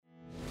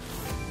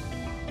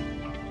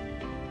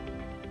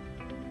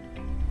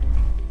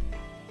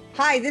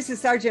Hi, this is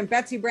Sergeant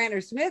Betsy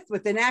Brantner Smith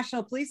with the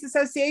National Police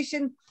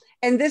Association,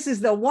 and this is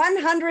the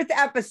 100th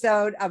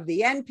episode of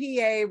the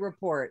NPA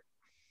Report.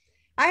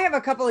 I have a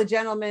couple of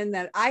gentlemen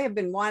that I have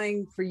been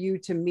wanting for you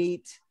to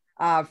meet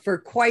for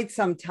quite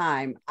some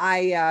time.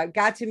 I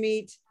got to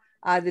meet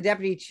the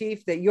deputy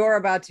chief that you're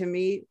about to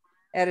meet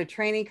at a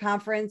training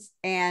conference,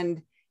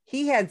 and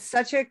he had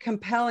such a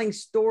compelling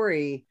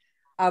story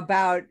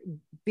about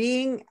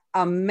being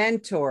a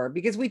mentor,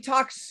 because we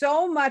talk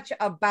so much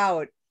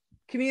about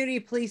community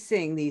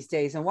policing these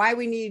days and why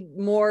we need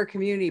more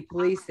community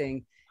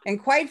policing.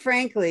 And quite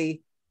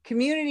frankly,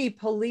 community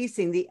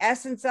policing, the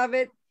essence of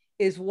it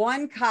is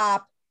one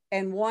cop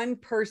and one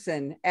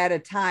person at a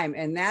time.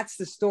 And that's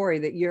the story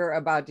that you're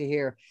about to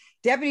hear.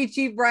 Deputy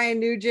Chief Brian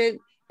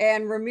Nugent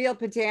and Ramil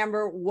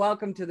Pitamber,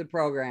 welcome to the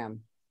program.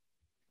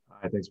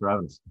 Hi, thanks for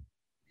having us.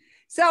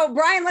 So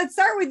Brian, let's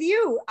start with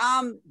you.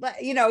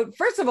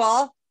 First of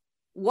all,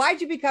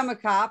 why'd you become a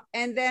cop?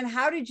 And then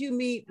how did you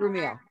meet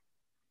Ramil?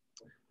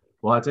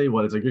 Well, I'll tell you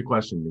what, it's a good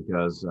question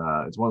because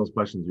it's one of those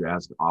questions you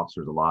ask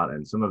officers a lot,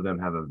 and some of them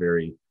have a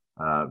very,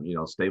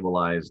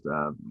 stabilized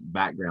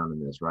background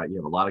in this, right? You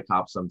have a lot of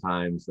cops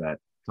sometimes that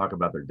talk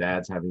about their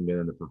dads having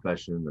been in the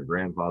profession, their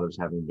grandfathers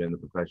having been in the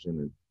profession,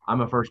 and I'm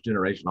a first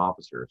generation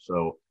officer.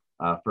 So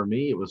for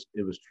me, it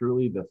was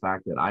truly the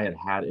fact that I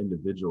had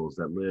individuals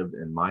that lived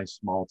in my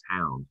small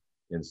town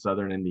in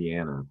Southern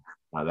Indiana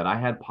that I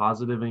had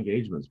positive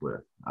engagements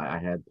with. I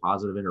had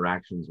positive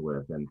interactions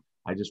with, and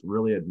I just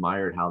really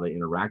admired how they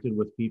interacted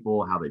with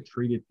people, how they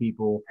treated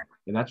people.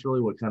 And that's really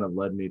what kind of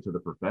led me to the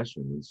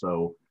profession. And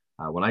so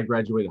when I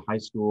graduated high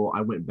school, I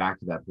went back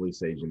to that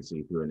police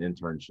agency through an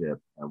internship.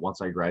 And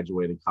once I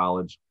graduated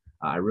college,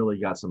 I really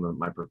got some of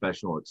my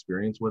professional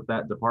experience with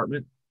that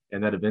department.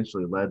 And that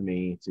eventually led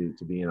me to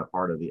being a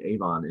part of the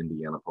Avon,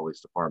 Indiana Police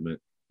Department,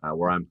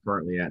 where I'm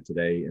currently at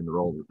today in the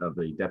role of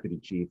the Deputy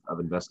Chief of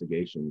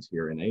Investigations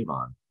here in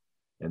Avon.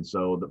 And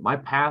so my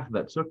path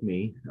that took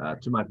me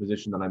to my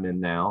position that I'm in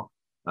now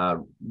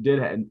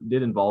did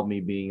involve me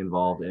being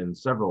involved in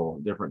several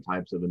different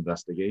types of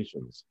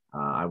investigations.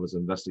 I was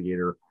an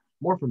investigator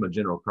more from a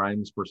general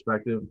crimes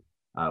perspective.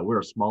 We're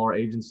a smaller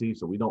agency,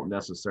 so we don't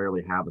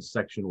necessarily have a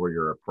section where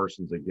you're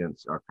crimes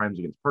against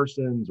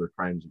persons or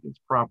crimes against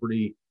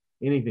property,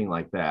 anything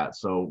like that.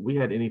 So we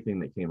had anything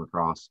that came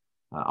across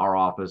our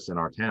office in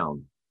our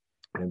town.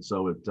 And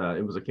so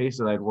it was a case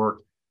that I'd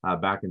worked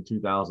back in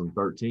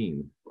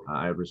 2013.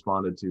 I had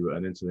responded to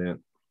an incident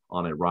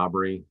on a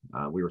robbery.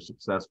 We were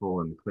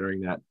successful in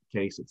clearing that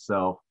case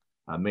itself,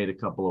 made a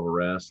couple of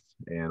arrests,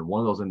 and one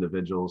of those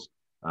individuals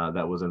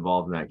that was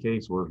involved in that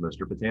case was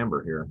Mr.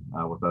 Pitamber here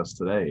with us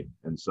today.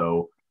 And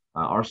so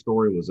our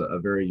story was a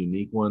very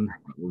unique one.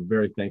 We're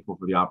very thankful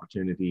for the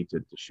opportunity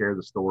to share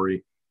the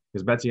story.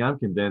 Because Betsy, I'm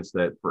convinced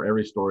that for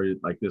every story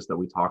like this that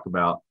we talk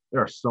about,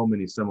 there are so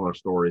many similar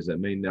stories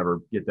that may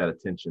never get that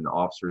attention.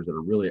 Officers that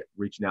are really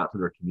reaching out to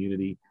their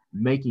community,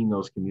 making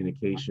those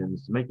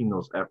communications, making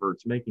those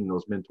efforts, making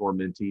those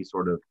mentor-mentee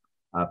sort of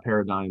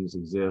paradigms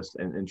exist,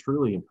 and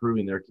truly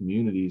improving their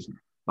communities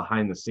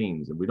behind the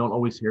scenes. And we don't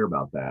always hear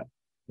about that.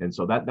 And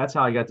so that's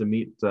how I got to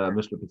meet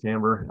Mr.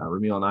 Pitamber.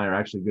 Ramil and I are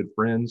actually good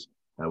friends.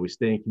 We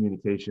stay in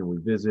communication, we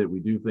visit, we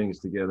do things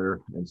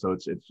together. And so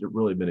it's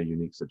really been a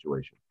unique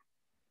situation.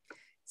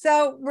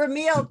 So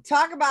Ramil,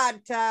 talk about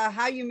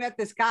how you met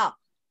this cop.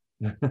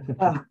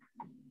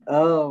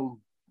 Well,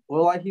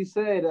 like you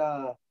said,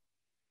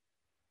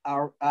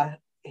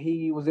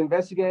 he was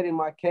investigating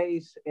my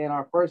case, and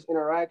our first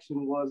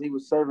interaction was he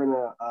was serving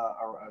a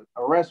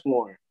arrest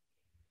warrant,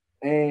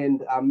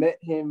 and I met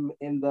him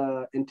in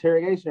the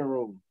interrogation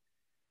room.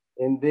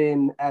 And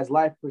then as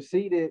life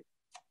proceeded,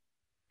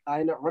 I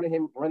ended up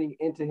running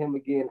into him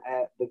again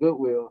at the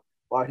Goodwill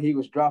while he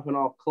was dropping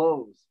off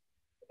clothes.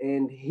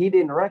 And he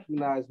didn't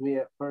recognize me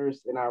at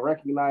first, and I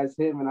recognized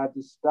him, and I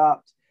just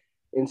stopped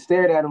and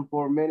stared at him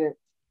for a minute.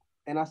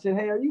 And I said,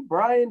 "Hey, are you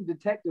Brian,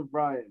 Detective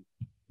Brian?"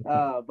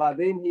 By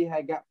then, he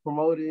had got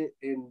promoted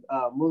and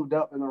moved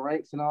up in the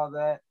ranks and all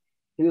that.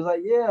 He was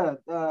like, "Yeah."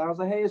 I was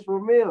like, "Hey, it's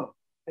Ramil,"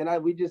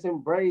 and we just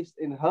embraced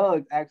and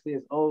hugged, actually,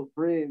 as old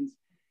friends.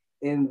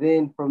 And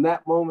then from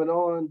that moment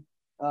on,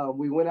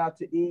 we went out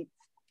to eat,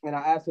 and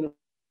I asked him,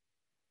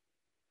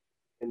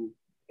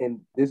 and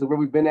this is where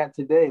we've been at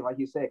today. Like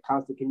you said,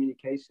 constant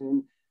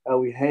communication.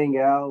 We hang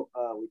out,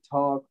 we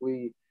talk,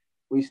 we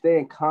stay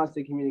in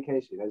constant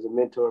communication as a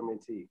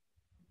mentor-mentee.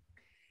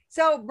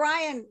 So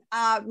Brian,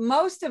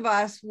 most of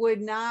us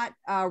would not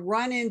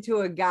run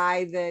into a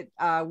guy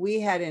that we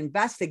had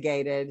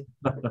investigated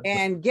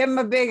and give him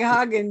a big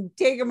hug and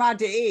take him out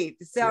to eat.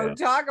 So yeah.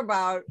 Talk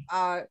about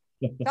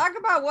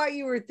what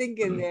you were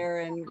thinking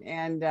there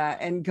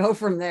and go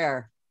from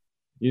there.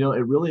 You know,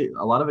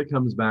 a lot of it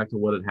comes back to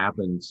what had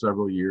happened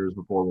several years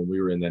before when we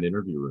were in that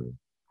interview room.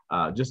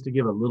 Just to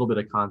give a little bit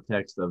of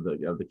context of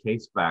the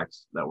case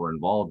facts that were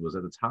involved was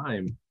at the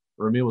time,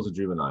 Ramil was a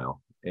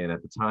juvenile. And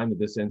at the time that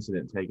this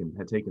incident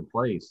had taken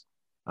place,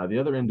 the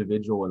other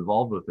individual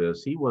involved with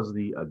this, he was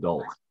the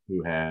adult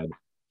who had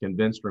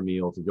convinced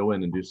Ramil to go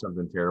in and do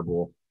something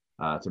terrible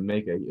to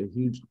make a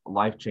huge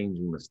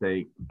life-changing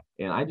mistake.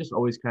 And I just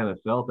always kind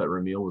of felt that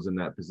Ramil was in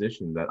that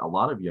position that a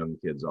lot of young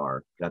kids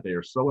are, that they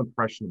are so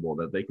impressionable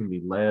that they can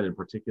be led in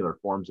particular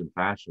forms and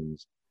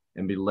fashions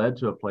and be led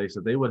to a place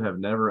that they would have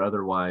never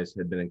otherwise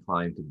had been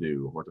inclined to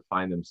do, or to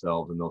find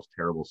themselves in those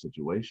terrible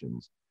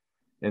situations.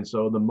 And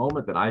so the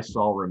moment that I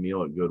saw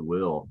Ramil at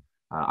Goodwill,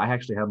 I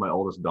actually had my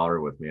oldest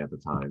daughter with me at the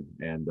time.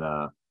 And,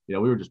 we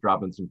were just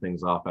dropping some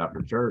things off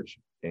after church.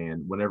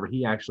 And whenever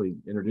he actually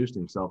introduced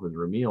himself as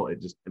Ramil,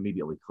 it just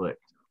immediately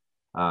clicked.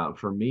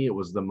 For me, it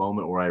was the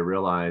moment where I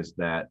realized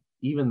that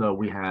even though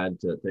we had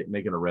to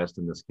make an arrest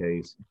in this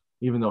case,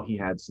 even though he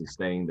had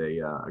sustained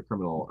a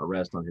criminal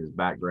arrest on his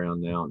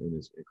background now in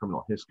his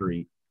criminal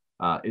history,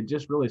 it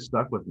just really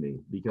stuck with me,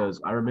 because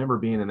I remember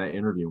being in that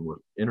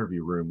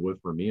interview room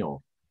with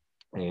Ramil.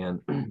 And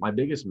my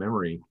biggest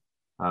memory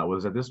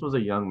was that this was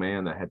a young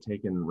man that had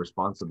taken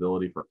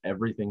responsibility for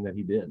everything that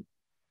he did.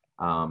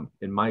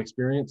 In my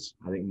experience,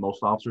 I think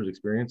most officers'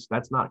 experience,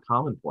 that's not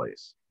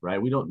commonplace,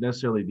 right? We don't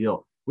necessarily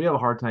we have a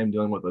hard time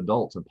dealing with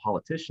adults and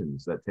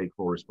politicians that take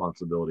full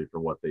responsibility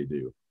for what they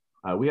do.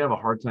 We have a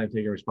hard time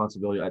taking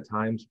responsibility at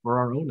times for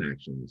our own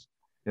actions.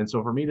 And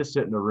so for me to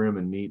sit in a room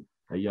and meet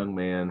a young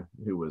man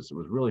who was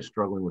really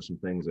struggling with some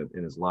things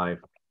in his life,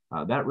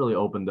 that really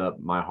opened up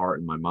my heart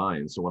and my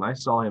mind. So when I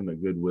saw him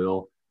at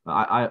Goodwill,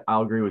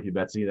 I'll agree with you,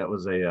 Betsy. That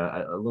was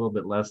a little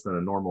bit less than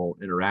a normal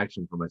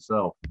interaction for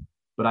myself,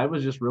 but I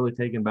was just really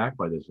taken back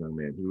by this young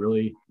man. He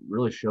really,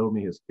 really showed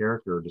me his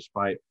character,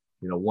 despite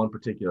one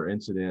particular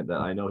incident that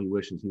I know he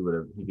wishes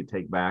he could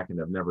take back and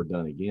have never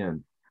done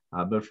again.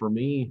 But for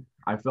me,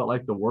 I felt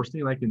like the worst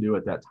thing I can do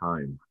at that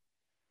time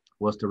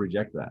was to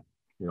reject that.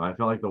 I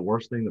felt like the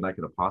worst thing that I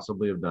could have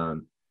possibly have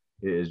done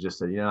is just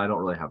say, I don't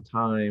really have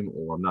time,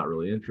 or I'm not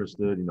really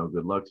interested,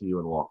 good luck to you,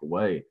 and walk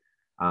away.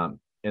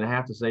 And I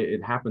have to say,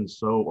 it happened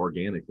so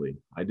organically.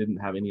 I didn't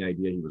have any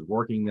idea he was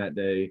working that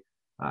day.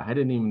 I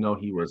didn't even know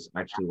he was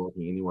actually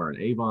working anywhere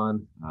in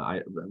Avon.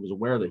 I was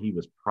aware that he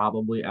was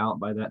probably out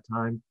by that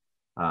time,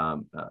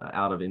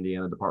 out of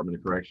Indiana Department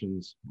of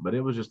Corrections, but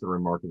it was just a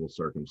remarkable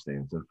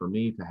circumstance. And for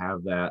me to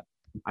have that,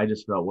 I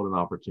just felt what an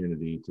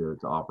opportunity to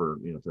offer,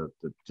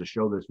 to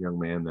show this young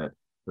man that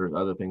there's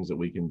other things that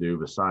we can do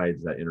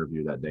besides that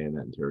interview that day and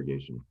that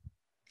interrogation.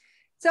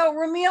 So,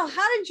 Ramil,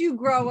 how did you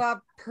grow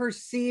up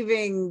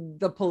perceiving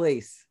the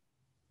police?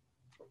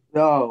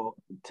 No,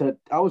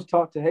 I was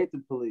taught to hate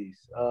the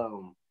police.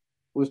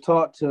 Was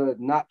taught to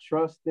not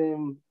trust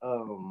them.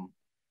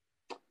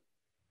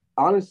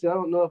 Honestly, I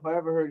don't know if I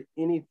ever heard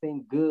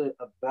anything good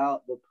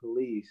about the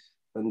police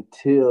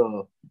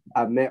until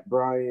I met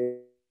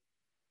Brian,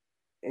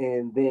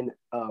 and then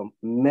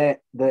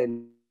met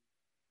the.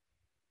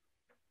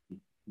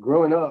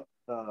 Growing up,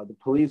 the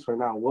police were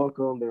not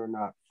welcome. They were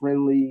not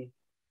friendly.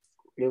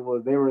 They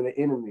were the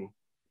enemy,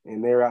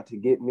 and they were out to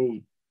get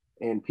me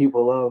and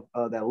people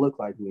that look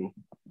like me.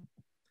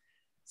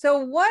 So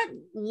what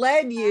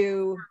led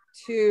you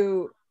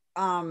to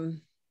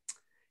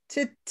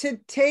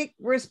take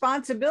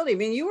responsibility? I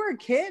mean, you were a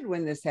kid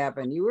when this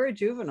happened. You were a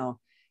juvenile.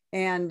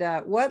 And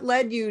what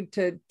led you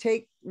to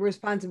take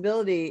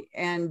responsibility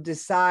and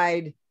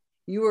decide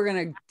you were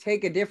going to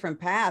take a different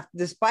path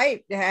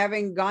despite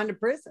having gone to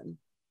prison?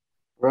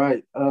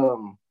 Right.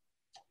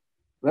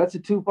 That's a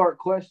two-part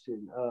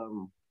question.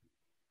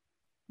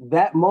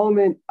 That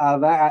moment,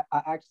 I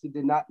actually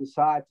did not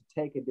decide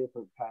to take a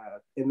different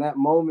path. In that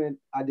moment,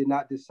 I did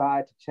not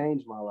decide to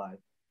change my life.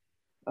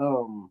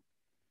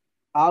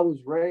 I was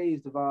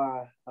raised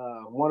by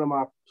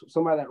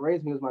somebody that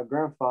raised me was my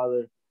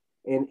grandfather,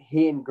 and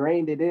he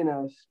ingrained it in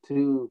us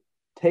to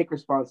take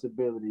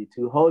responsibility,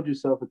 to hold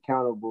yourself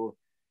accountable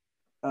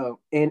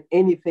in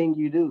anything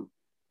you do.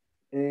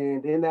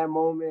 And in that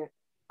moment,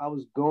 I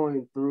was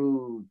going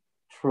through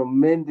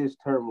tremendous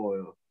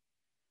turmoil.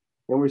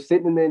 And we're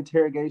sitting in the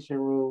interrogation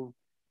room,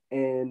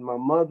 and my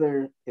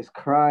mother is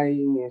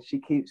crying, and she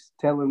keeps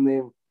telling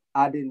them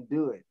I didn't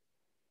do it.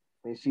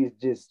 And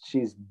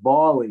she's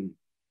bawling.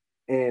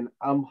 And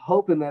I'm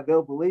hoping that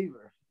they'll believe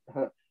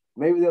her.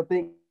 Maybe they'll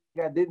think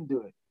I didn't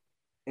do it.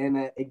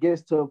 And it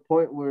gets to a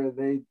point where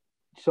they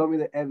show me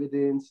the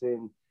evidence,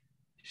 and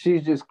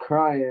she's just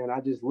crying. And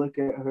I just look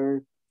at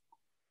her,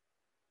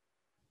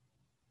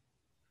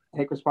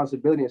 take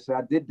responsibility, and say,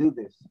 I did do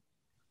this.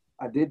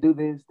 I did do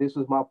this. This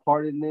was my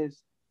part in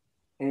this.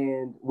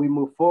 And we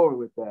move forward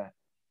with that.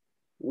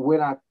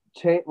 When I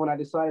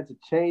decided to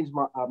change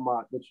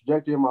the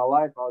trajectory of my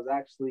life, I was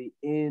actually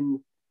in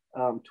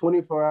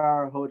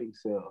 24-hour holding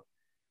cell.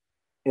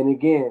 And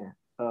again,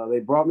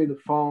 they brought me the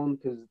phone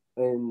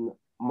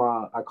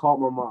I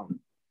called my mom.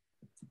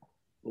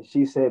 And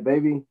she said,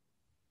 baby,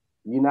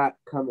 you're not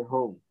coming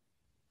home.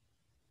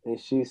 And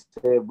she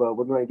said, but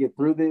we're going to get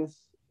through this,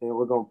 and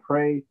we're going to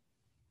pray.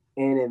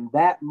 And in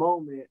that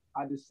moment,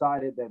 I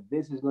decided that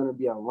this is going to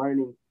be a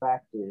learning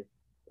factor,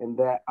 and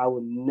that I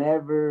would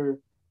never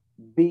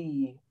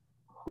be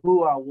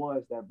who I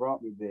was that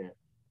brought me there.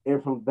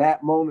 And from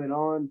that moment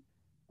on,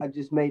 I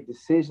just made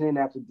decision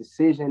after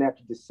decision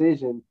after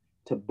decision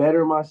to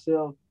better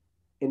myself,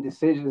 and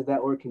decisions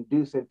that were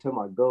conducive to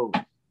my goals.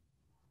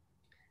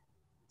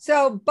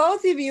 So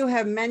both of you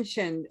have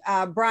mentioned,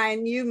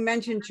 Brian, you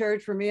mentioned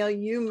church, Ramil,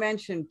 you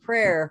mentioned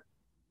prayer.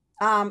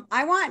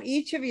 I want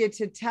each of you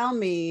to tell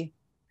me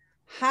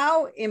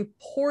how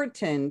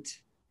important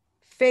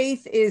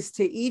faith is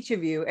to each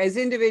of you as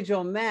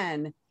individual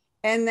men,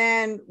 and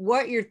then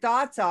what your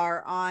thoughts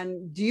are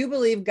on, do you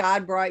believe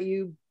God brought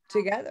you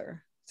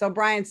together? So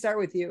Brian, start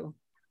with you.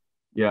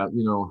 Yeah,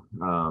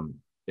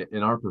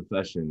 in our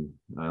profession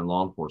in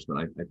law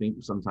enforcement, I think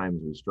sometimes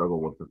we struggle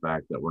with the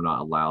fact that we're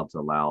not allowed to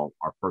allow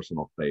our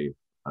personal faith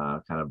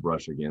kind of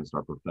brush against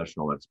our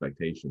professional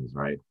expectations,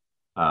 right?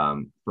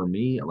 For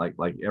me,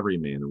 like every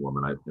man and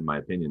woman, in my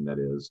opinion, that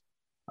is,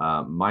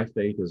 my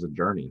faith is a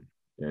journey.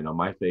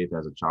 My faith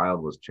as a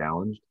child was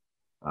challenged.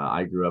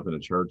 I grew up in a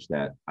church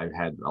that I've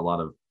had a lot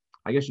of,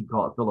 I guess you'd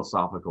call it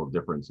philosophical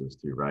differences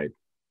to, right?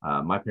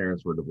 My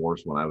parents were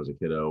divorced when I was a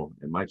kiddo,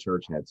 and my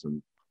church had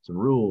some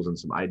rules and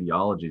some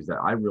ideologies that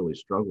I really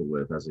struggled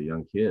with as a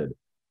young kid.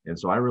 And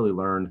so I really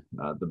learned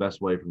the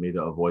best way for me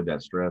to avoid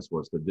that stress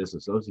was to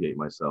disassociate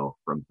myself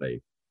from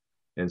faith.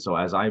 And so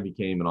as I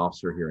became an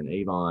officer here in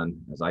Avon,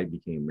 as I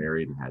became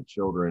married and had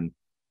children,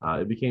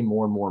 it became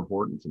more and more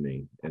important to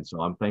me. And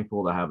so I'm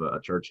thankful to have a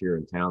church here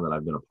in town that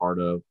I've been a part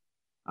of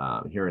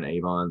here in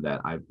Avon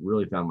that I've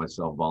really found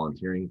myself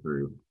volunteering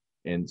through.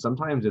 And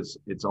sometimes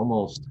it's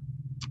almost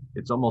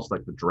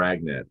like the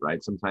dragnet,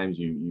 right? Sometimes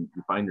you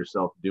find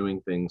yourself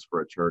doing things for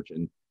a church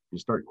and you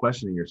start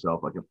questioning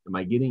yourself, like, am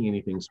I getting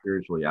anything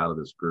spiritually out of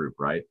this group,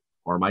 right?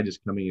 Or am I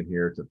just coming in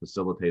here to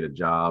facilitate a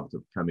job,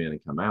 to come in and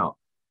come out?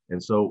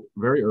 And so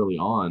very early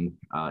on,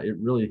 it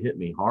really hit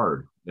me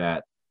hard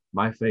that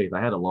my faith,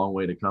 I had a long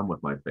way to come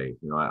with my faith.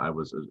 I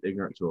was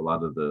ignorant to a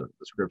lot of the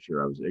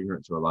scripture. I was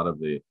ignorant to a lot of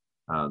the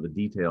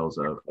details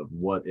of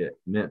what it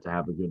meant to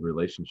have a good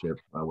relationship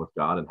with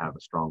God and have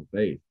a strong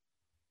faith.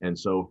 And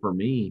so for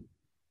me,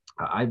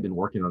 I've been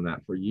working on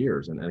that for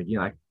years. And again,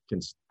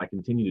 I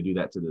continue to do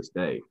that to this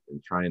day,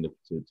 and trying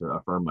to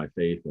affirm my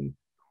faith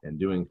and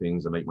doing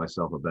things to make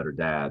myself a better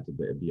dad,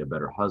 to be a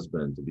better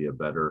husband, to be a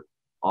better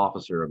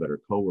officer, a better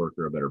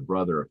coworker, a better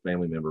brother, a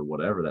family member,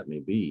 whatever that may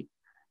be.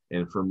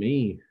 And for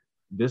me,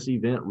 this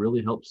event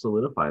really helped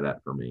solidify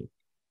that for me.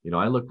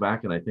 I look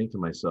back and I think to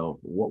myself,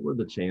 what were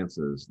the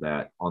chances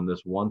that on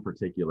this one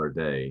particular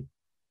day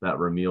that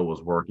Ramil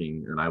was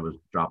working and I was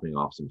dropping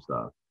off some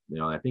stuff?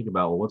 I think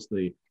about, well, what's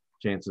the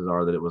chances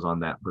are that it was on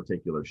that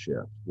particular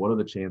shift? What are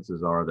the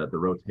chances are that the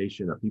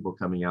rotation of people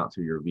coming out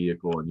to your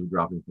vehicle and you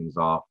dropping things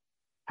off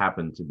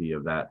happened to be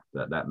of that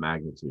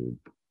magnitude?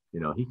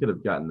 He could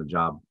have gotten the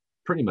job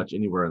pretty much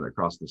anywhere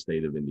across the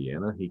state of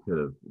Indiana. He could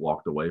have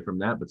walked away from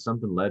that, but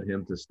something led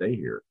him to stay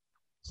here.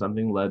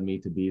 Something led me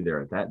to be there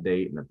at that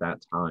date and at that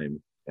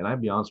time. And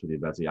I'd be honest with you,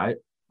 Betsy,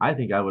 I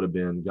think I would have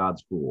been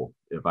God's fool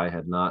if I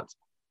had not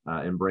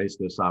embraced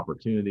this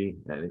opportunity.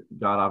 And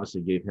God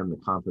obviously gave him the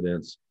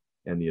confidence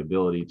and the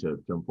ability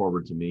to come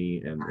forward to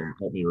me and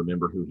help me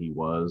remember who he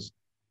was.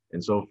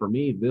 And so for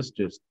me,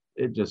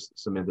 it just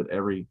cemented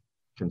every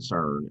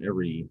concern,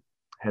 every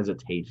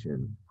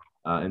hesitation.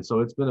 And so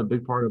it's been a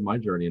big part of my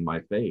journey in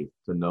my faith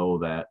to know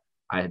that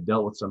I had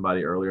dealt with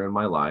somebody earlier in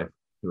my life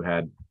who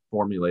had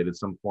formulated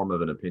some form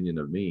of an opinion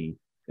of me.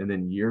 And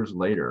then years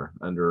later,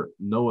 under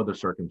no other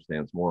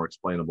circumstance more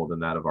explainable than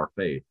that of our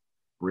faith,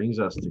 brings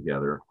us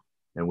together.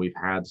 And we've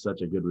had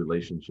such a good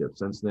relationship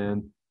since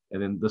then.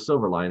 And then the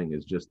silver lining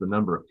is just the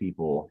number of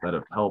people that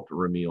have helped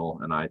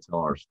Ramil and I tell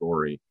our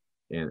story.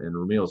 And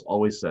Ramil's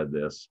always said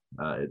this,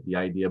 the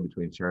idea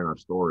between sharing our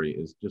story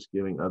is just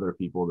giving other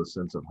people the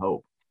sense of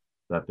hope,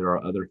 that there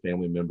are other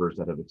family members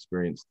that have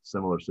experienced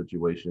similar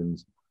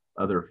situations,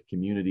 other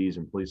communities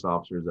and police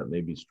officers that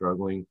may be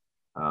struggling.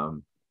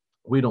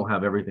 We don't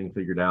have everything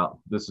figured out.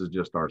 This is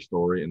just our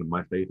story, and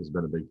my faith has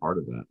been a big part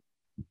of that.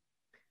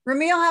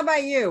 Ramil, how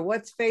about you?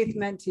 What's faith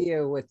meant to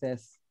you with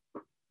this?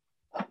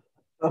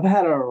 I've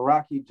had a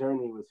rocky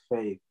journey with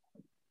faith.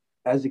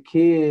 As a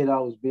kid, I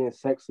was being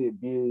sexually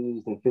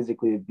abused and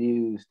physically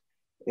abused.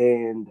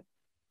 And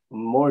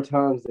more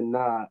times than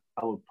not,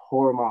 I would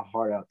pour my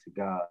heart out to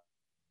God.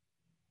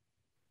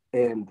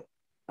 And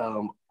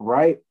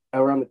right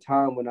around the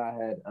time when I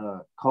had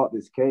caught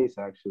this case,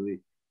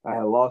 actually, I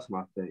had lost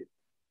my faith.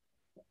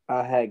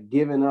 I had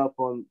given up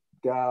on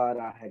God.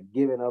 I had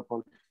given up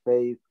on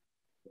faith.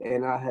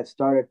 And I had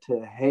started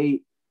to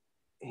hate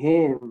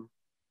him,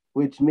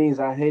 which means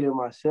I hated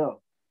myself.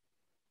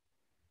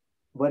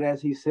 But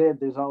as he said,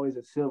 there's always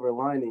a silver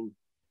lining.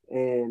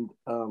 And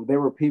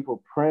there were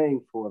people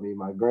praying for me,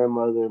 my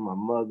grandmother, my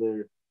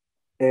mother.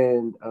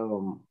 And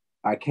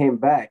I came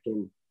back,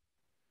 and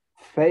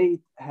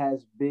faith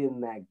has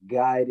been that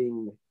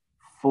guiding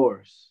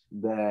force,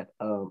 that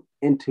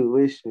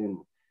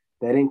intuition,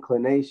 that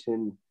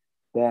inclination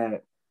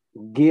that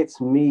gets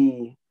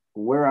me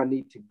where I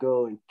need to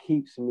go and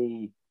keeps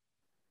me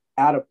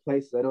out of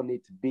places I don't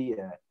need to be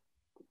at.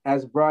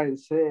 As Brian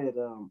said,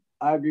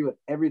 I agree with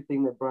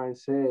everything that Brian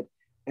said,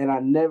 and I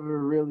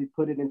never really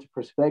put it into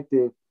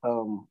perspective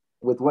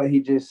with what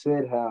he just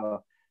said,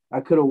 how I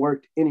could have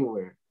worked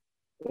anywhere.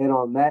 And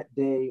on that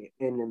day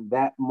and in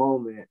that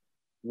moment,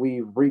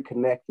 we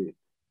reconnected.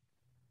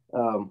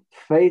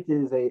 Faith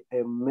is a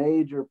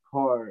major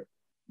part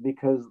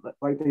because,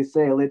 like they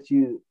say, it lets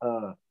you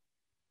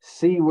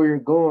see where you're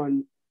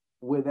going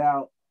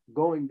without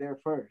going there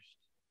first.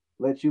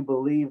 Let you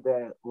believe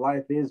that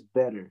life is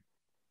better.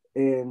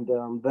 And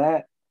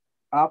that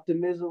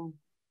optimism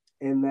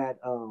and that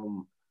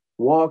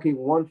walking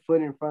one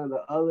foot in front of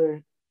the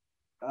other,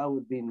 I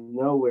would be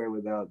nowhere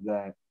without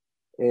that.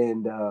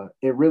 And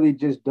it really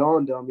just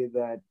dawned on me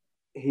that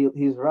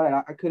he's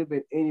right. I could have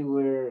been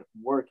anywhere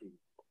working.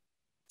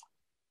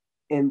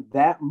 In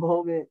that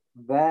moment,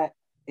 that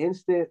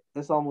instant,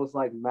 it's almost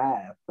like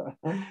math.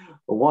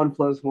 1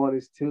 + 1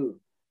 is 2.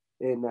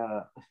 And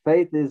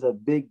faith is a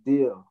big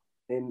deal.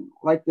 And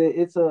like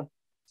it's a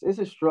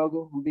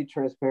struggle. I'll be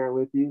transparent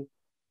with you,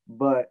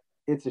 but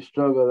it's a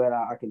struggle that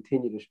I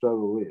continue to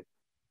struggle with.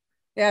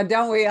 Yeah,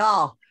 don't we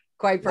all,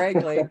 quite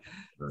frankly.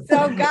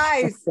 So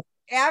guys,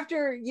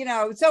 after,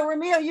 so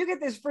Ramil, you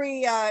get this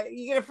free,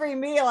 you get a free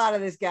meal out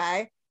of this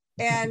guy.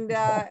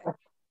 But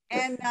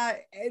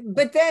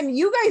then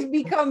you guys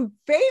become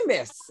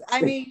famous.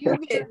 I mean, you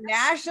get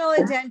national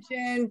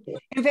attention.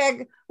 In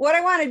fact, what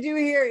I want to do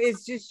here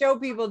is just show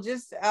people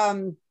just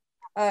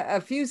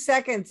a few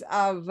seconds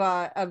of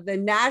the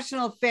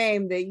national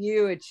fame that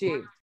you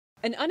achieved.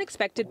 An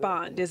unexpected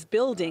bond is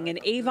building in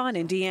Avon,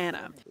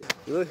 Indiana.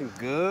 You're looking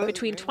good.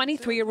 Between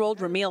 23-year-old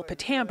Ramil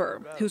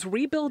Patamber, who's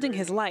rebuilding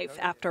his life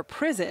after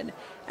prison,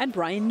 and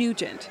Brian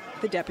Nugent,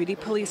 the deputy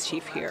police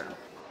chief here.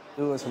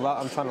 It's a lot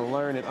I'm trying to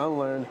learn and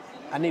unlearn.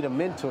 I need a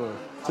mentor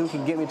who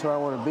can get me to where I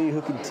want to be,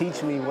 who can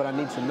teach me what I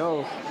need to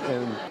know,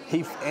 and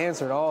he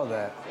answered all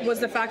that. Was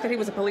the fact that he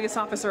was a police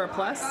officer a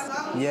plus?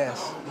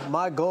 Yes.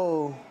 My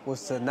goal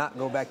was to not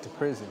go back to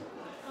prison,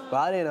 but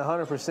I didn't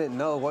 100%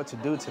 know what to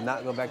do to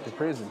not go back to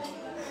prison.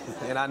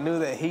 And I knew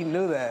that he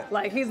knew that.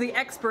 Like, he's the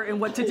expert in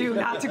what to do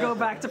not to go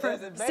back to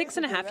prison.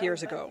 6.5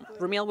 years ago,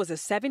 Ramil was a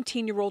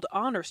 17-year-old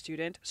honor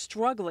student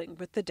struggling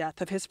with the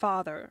death of his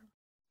father.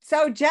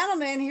 So,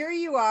 gentlemen, here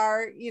you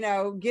are,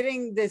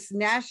 getting this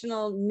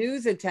national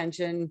news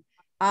attention.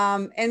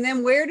 And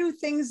then where do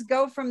things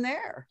go from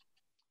there?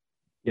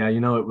 Yeah,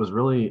 it's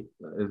really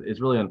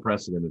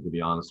unprecedented, to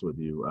be honest with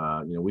you.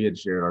 We had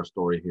shared our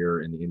story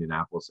here in the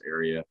Indianapolis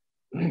area.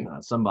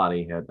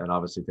 Somebody had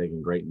obviously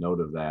taken great note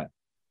of that.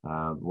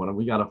 When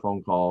we got a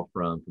phone call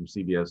from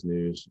CBS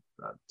News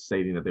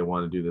stating that they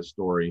wanted to do this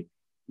story,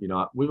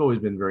 we've always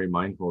been very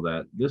mindful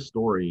that this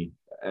story,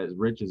 as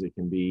rich as it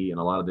can be in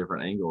a lot of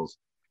different angles,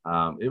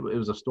 it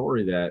was a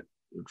story that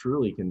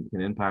truly can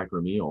impact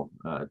Ramil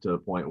to a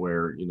point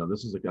where,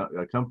 this is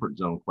a comfort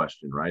zone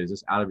question, right? Is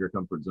this out of your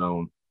comfort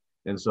zone?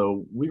 And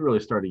so we really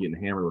started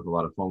getting hammered with a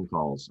lot of phone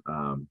calls.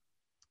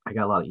 I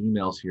got a lot of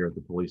emails here at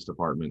the police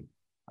department.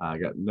 I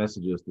got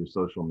messages through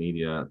social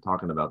media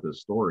talking about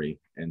this story.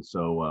 And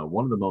so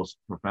one of the most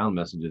profound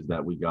messages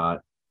that we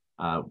got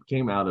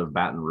came out of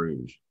Baton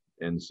Rouge.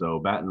 And so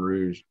Baton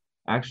Rouge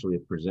actually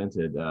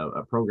presented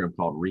a program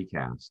called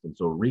Recast. And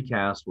so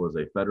Recast was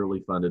a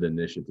federally funded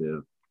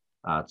initiative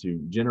to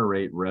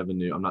generate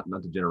revenue,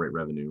 not to generate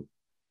revenue,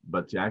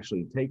 but to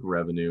actually take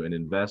revenue and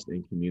invest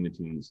in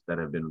communities that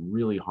have been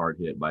really hard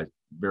hit by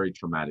very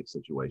traumatic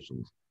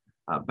situations.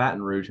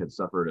 Baton Rouge had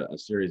suffered a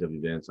series of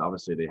events.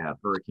 Obviously, they had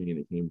hurricane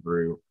that came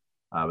through,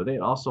 but they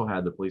had also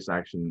had the police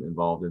action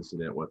involved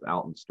incident with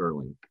Alton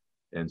Sterling.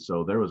 And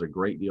so there was a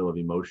great deal of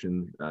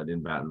emotion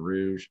in Baton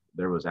Rouge.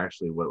 There was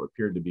actually what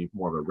appeared to be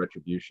more of a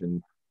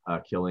retribution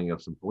killing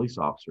of some police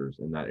officers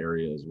in that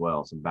area as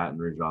well, some Baton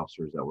Rouge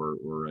officers that were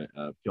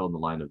killed in the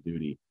line of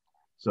duty.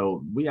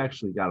 So we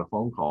actually got a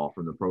phone call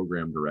from the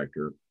program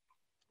director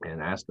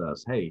and asked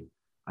us, hey,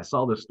 I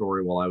saw this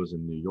story while I was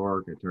in New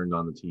York. I turned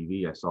on the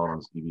TV. I saw it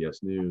on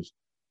CBS News.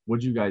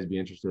 Would you guys be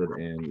interested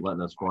in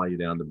letting us fly you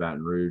down to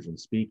Baton Rouge and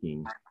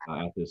speaking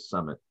at this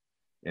summit?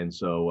 And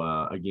so,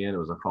 again, it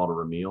was a call to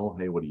Ramil.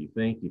 Hey, what do you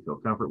think? Do you feel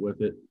comfort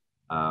with it?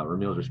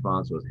 Ramil's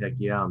response was, heck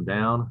yeah, I'm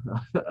down.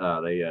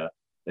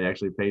 They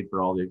actually paid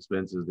for all the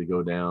expenses to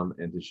go down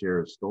and to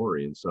share his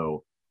story. And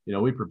so,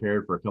 we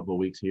prepared for a couple of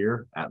weeks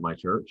here at my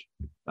church,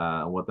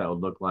 what that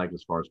would look like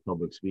as far as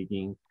public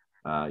speaking.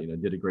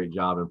 Did a great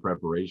job in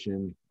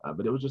preparation,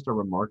 but it was just a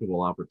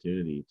remarkable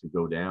opportunity to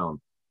go down.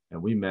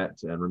 And we met,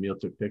 and Ramil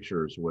took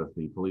pictures with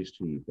the police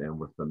chief and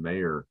with the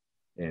mayor,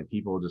 and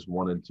people just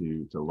wanted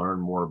to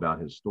learn more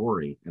about his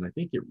story. And I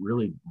think it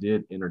really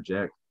did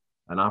interject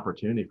an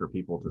opportunity for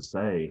people to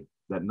say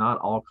that not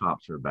all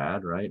cops are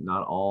bad, right?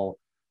 Not all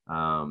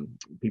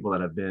people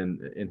that have been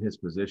in his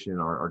position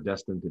are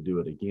destined to do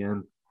it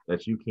again,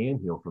 that you can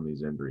heal from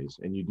these injuries.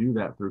 And you do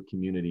that through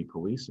community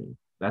policing.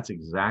 That's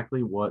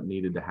exactly what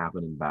needed to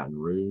happen in Baton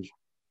Rouge.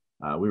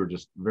 We were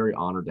just very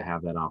honored to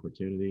have that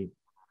opportunity.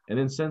 And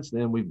then since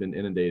then, we've been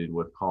inundated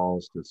with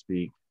calls to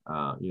speak,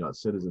 at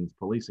citizens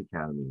police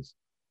academies,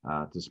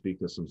 to speak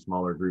to some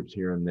smaller groups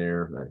here and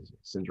there.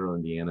 Central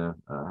Indiana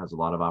has a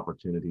lot of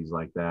opportunities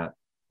like that.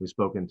 We've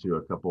spoken to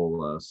a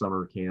couple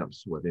summer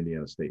camps with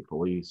Indiana State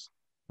Police.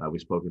 We've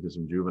spoken to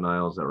some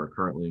juveniles that were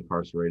currently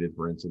incarcerated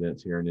for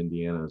incidents here in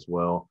Indiana as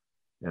well.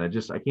 And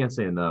I can't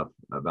say enough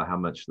about how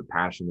much the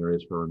passion there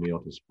is for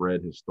Ramil to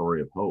spread his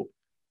story of hope.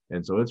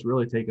 And so it's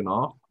really taken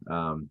off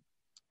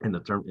in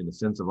the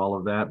sense of all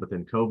of that. But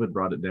then COVID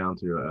brought it down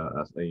to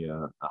a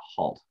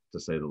halt, to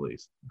say the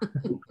least.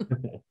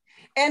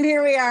 And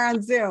here we are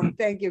on Zoom.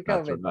 Thank you,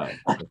 COVID. That's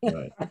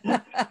right.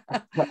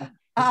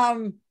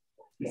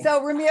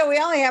 So Ramil, we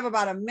only have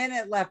about a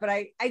minute left, but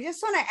I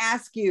just want to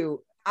ask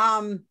you,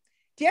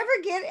 do you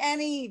ever get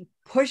any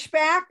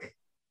pushback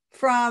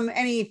from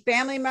any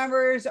family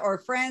members or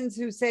friends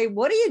who say,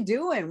 what are you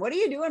doing? What are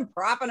you doing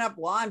propping up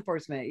law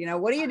enforcement? You know,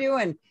 what are you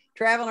doing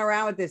traveling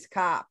around with this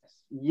cop?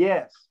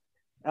 Yes.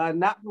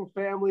 Not from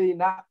family,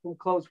 not from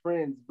close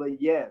friends,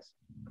 but yes.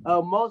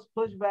 Most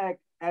pushback,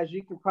 as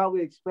you can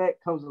probably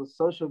expect, comes on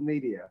social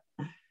media.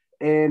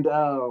 And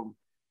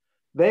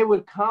they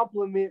would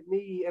compliment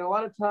me, and a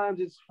lot of times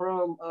it's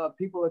from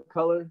people of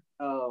color,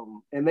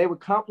 and they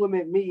would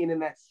compliment me, and in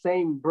that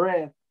same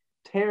breath,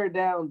 tear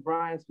down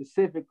Brian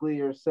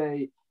specifically, or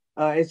say,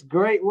 it's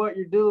great what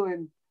you're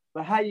doing,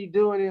 but how you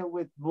doing it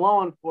with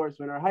law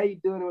enforcement, or how you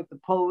doing it with the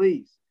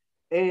police?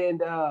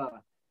 And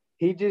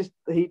he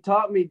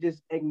taught me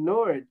just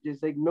ignore it,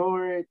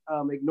 ignore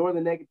the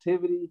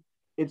negativity.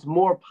 It's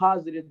more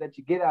positive that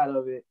you get out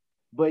of it.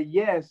 But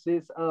yes,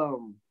 it's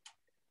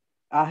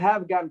I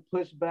have gotten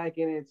pushed back,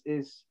 and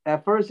it's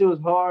at first it was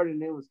hard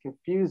and it was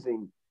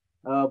confusing.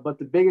 But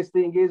the biggest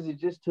thing is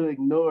just to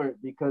ignore it,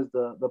 because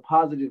the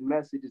positive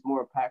message is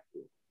more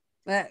impactful.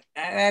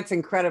 That's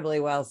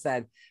incredibly well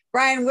said.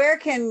 Brian, where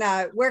can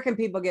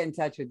people get in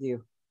touch with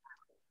you?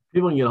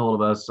 People can get a hold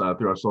of us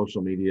through our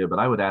social media, but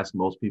I would ask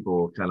most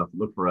people kind of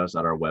look for us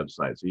at our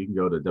website. So you can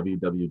go to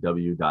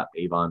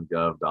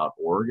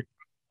www.avongov.org.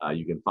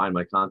 You can find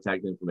my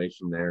contact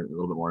information there, and a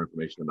little bit more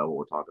information about what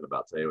we're talking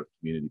about today with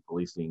community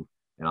policing,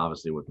 and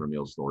obviously with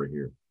Ramil's story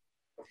here.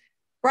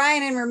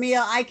 Brian and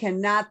Ramil, I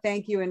cannot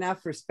thank you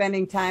enough for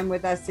spending time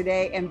with us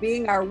today and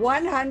being our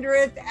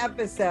 100th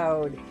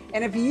episode.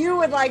 And if you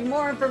would like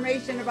more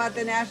information about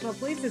the National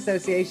Police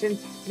Association,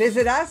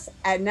 visit us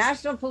at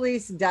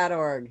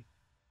nationalpolice.org.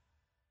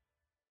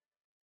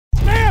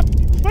 Ma'am,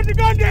 put the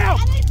gun down!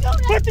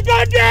 Put the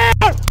gun down!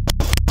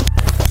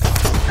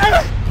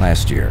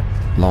 Last year,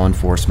 law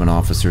enforcement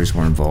officers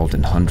were involved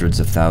in hundreds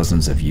of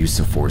thousands of use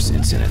of force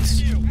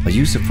incidents. A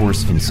use of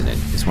force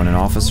incident is when an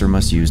officer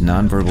must use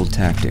nonverbal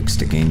tactics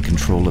to gain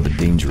control of a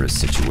dangerous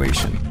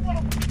situation.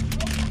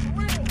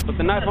 Put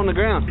the knife on the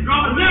ground.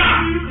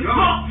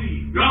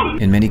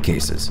 In many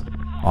cases,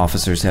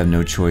 officers have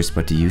no choice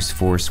but to use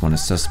force when a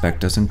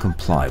suspect doesn't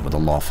comply with a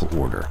lawful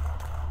order.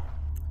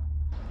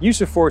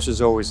 Use of force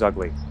is always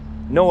ugly.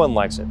 No one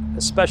likes it,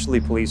 especially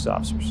police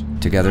officers.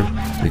 Together,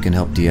 we can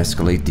help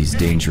de-escalate these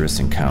dangerous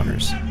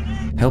encounters.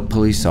 Help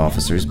police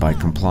officers by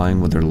complying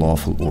with their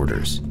lawful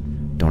orders.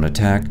 Don't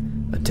attack,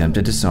 attempt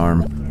to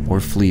disarm, or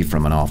flee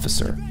from an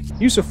officer.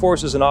 Use of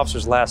force is an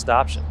officer's last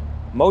option.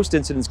 Most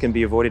incidents can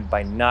be avoided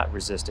by not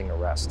resisting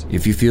arrest.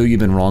 If you feel you've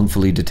been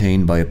wrongfully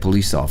detained by a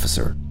police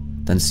officer,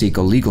 then seek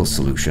a legal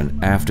solution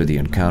after the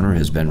encounter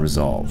has been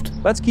resolved.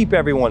 Let's keep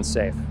everyone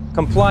safe.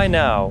 Comply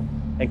now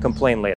and complain later.